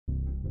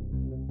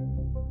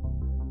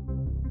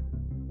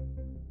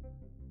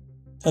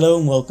Hello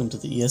and welcome to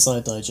the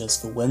ESI Digest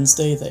for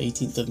Wednesday, the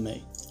 18th of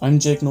May. I'm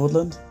Jake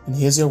Nordland, and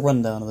here's your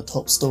rundown of the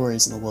top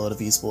stories in the world of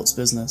esports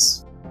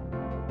business.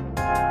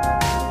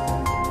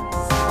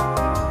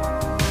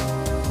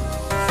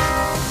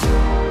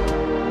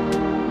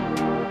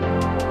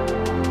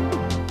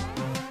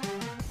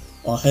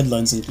 Our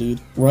headlines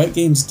include Riot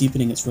Games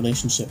deepening its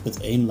relationship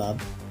with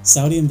AimLab,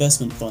 Saudi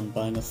investment fund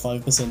buying a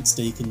 5%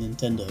 stake in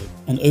Nintendo,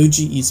 and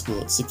OG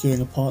Esports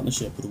securing a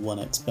partnership with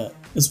 1xBet,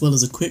 as well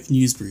as a quick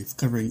news brief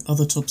covering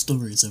other top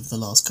stories over the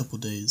last couple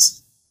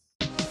days.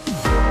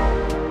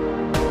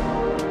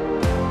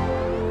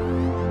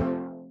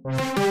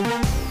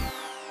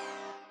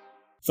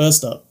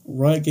 First up,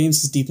 Riot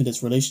Games has deepened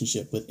its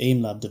relationship with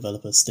AimLab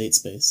developer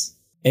Statespace.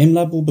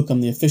 AimLab will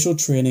become the official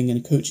training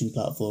and coaching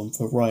platform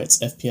for Riot's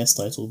FPS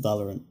title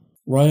Valorant.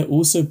 Riot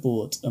also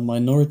bought a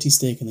minority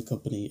stake in the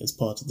company as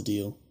part of the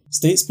deal.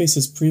 Statespace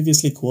has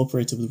previously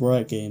cooperated with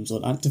Riot Games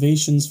on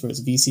activations for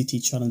its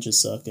VCT Challengers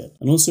circuit,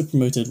 and also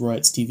promoted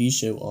Riot's TV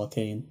show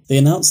Arcane. They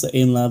announced that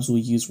AimLabs will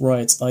use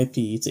Riot's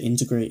IP to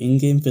integrate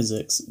in-game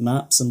physics,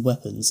 maps and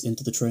weapons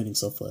into the training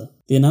software.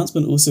 The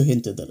announcement also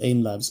hinted that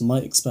AimLabs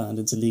might expand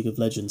into League of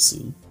Legends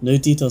soon. No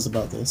details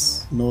about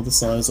this, nor the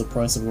size or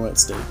price of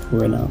Riot's stake,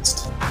 were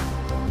announced.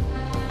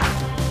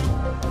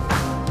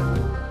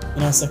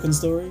 In our second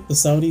story, the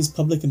Saudi's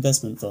public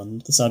investment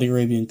fund, the Saudi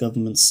Arabian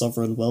government's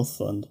sovereign wealth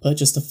fund,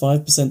 purchased a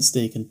 5%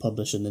 stake in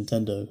publisher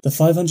Nintendo. The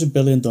 $500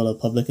 billion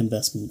public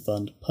investment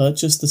fund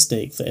purchased the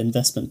stake for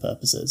investment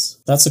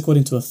purposes. That's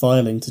according to a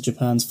filing to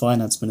Japan's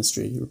finance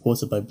ministry,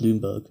 reported by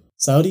Bloomberg.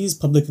 Saudi's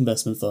public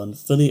investment fund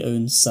fully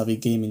owns Savvy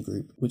Gaming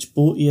Group, which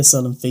bought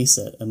ESL and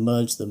Faceit and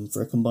merged them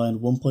for a combined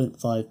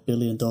 $1.5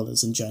 billion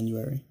in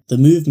January. The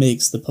move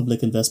makes the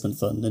public investment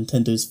fund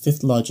Nintendo's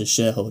fifth largest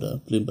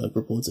shareholder, Bloomberg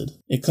reported.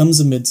 It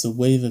comes amidst a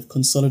wave of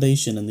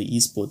consolidation in the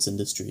esports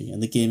industry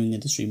and the gaming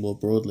industry more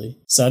broadly.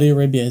 Saudi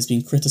Arabia has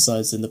been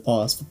criticized in the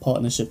past for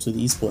partnerships with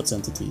esports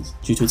entities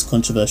due to its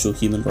controversial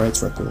human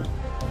rights record.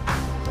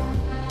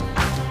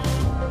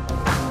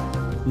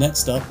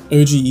 Next up,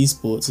 OG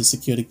Esports has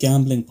secured a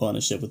gambling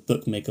partnership with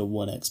bookmaker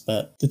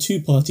 1xBet. The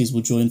two parties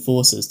will join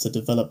forces to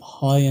develop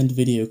high-end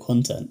video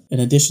content,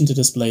 in addition to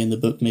displaying the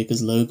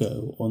bookmaker's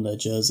logo on their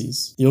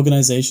jerseys. The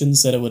organisation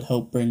said it would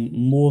help bring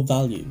more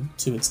value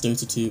to its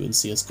Dota 2 and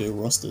CSGO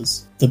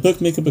rosters. The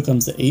bookmaker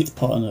becomes the 8th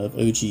partner of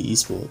OG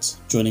Esports,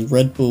 joining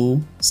Red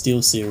Bull,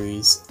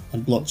 SteelSeries,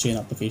 and blockchain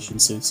application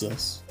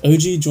Socios.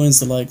 OG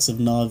joins the likes of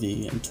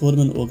Na'Vi and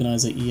tournament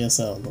organiser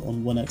ESL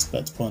on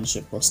 1xBet's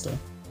partnership roster.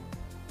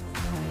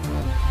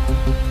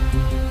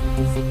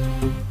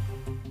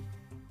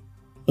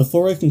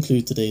 Before I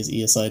conclude today's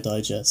ESI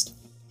Digest,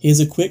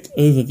 here's a quick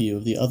overview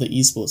of the other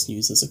esports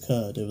news that's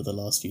occurred over the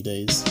last few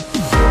days.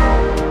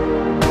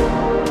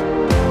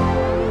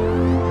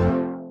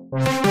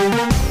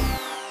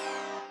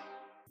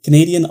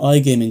 Canadian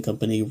iGaming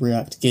company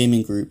React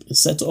Gaming Group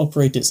is set to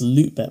operate its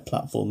LootBet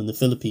platform in the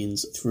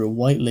Philippines through a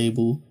white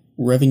label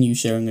revenue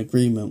sharing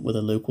agreement with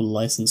a local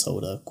license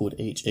holder called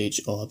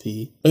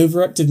HHRP.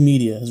 Overactive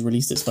Media has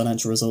released its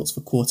financial results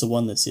for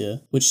Q1 this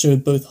year, which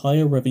showed both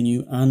higher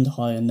revenue and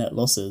higher net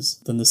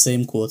losses than the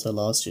same quarter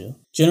last year.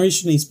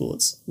 Generation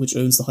Esports, which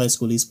owns the High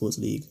School Esports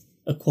League,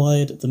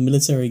 acquired the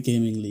Military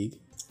Gaming League,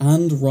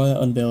 and Riot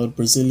unveiled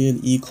Brazilian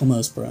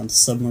e-commerce brand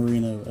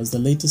Submarino as the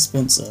latest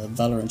sponsor of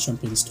Valorant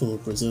Champions Tour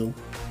Brazil.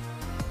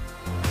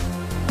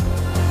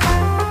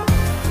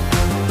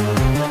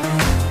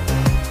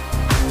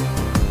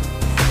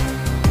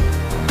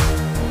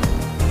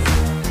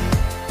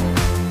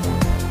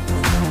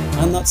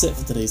 And that's it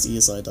for today's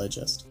ESI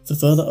Digest. For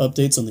further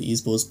updates on the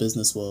esports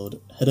business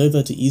world, head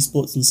over to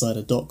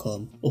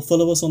esportsinsider.com or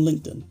follow us on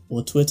LinkedIn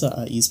or Twitter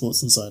at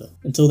esportsinsider.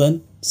 Until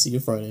then, see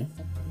you Friday.